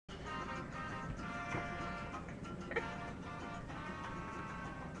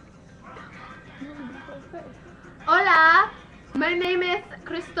Hola, my name is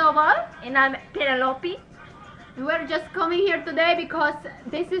Cristobal. And I'm Penelope. We're just coming here today because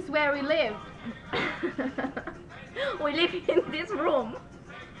this is where we live. We live in this room.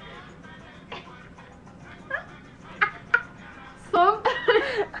 Some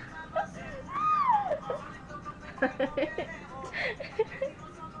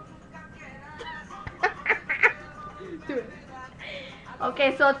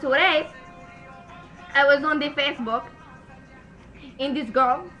Okay, so today I was on the Facebook, and this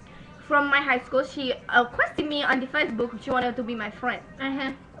girl from my high school, she requested me on the Facebook. She wanted to be my friend.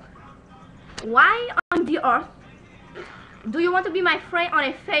 Why on the earth do you want to be my friend on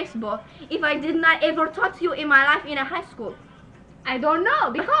a Facebook if I did not ever talk to you in my life in a high school? I don't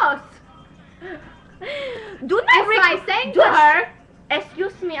know, because Do not that's what I'm saying to her.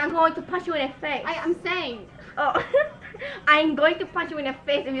 Excuse me, I'm going to punch you in the face. I'm saying. Oh, I'm going to punch you in the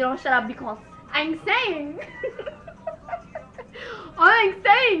face if you don't shut up, because I'm saying. All I'm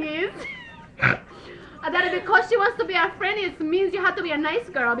saying is that because she wants to be our friend, it means you have to be a nice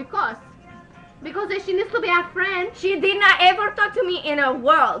girl, because if she needs to be our friend. She did not ever talk to me in a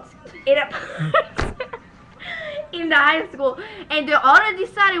world, in a in the high school, and they already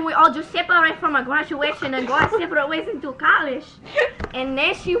decided we all just separate from our graduation and go our separate ways into college, and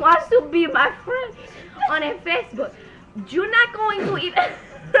then she wants to be my friend on a Facebook. You're not going to even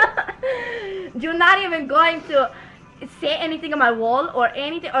you're not even going to say anything on my wall or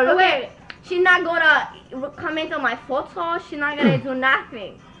anything, or look at, she's not gonna comment on my photo, she's not gonna do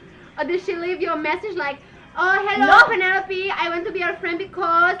nothing. Or did she leave you a message like, oh, hello, No. Penelope, I want to be your friend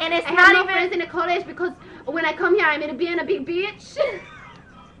because And it's I not have no even friends in the college, because when I come here I'm gonna be in a big beach.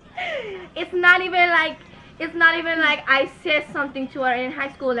 It's not even like I said something to her in high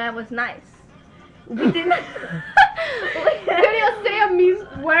school that was nice. We didn't. Did you say a mean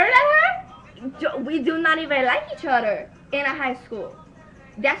word at her? We do not even like each other in a high school.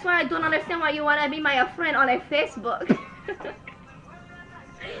 That's why I don't understand why you wanna be my friend on a Facebook.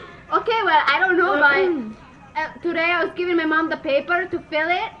 Okay, well, I don't know, but today I was giving my mom the paper to fill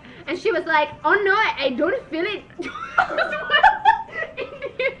it, and she was like, oh no, I don't fill it.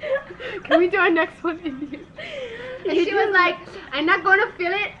 Can we do our next one, Indian? And she was like, I'm not gonna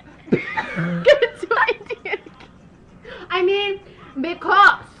fill it. Give it to Indian. I mean,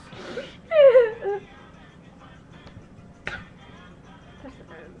 because.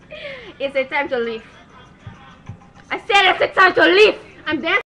 It's a time to leave. I said it's a time to leave. I'm dancing.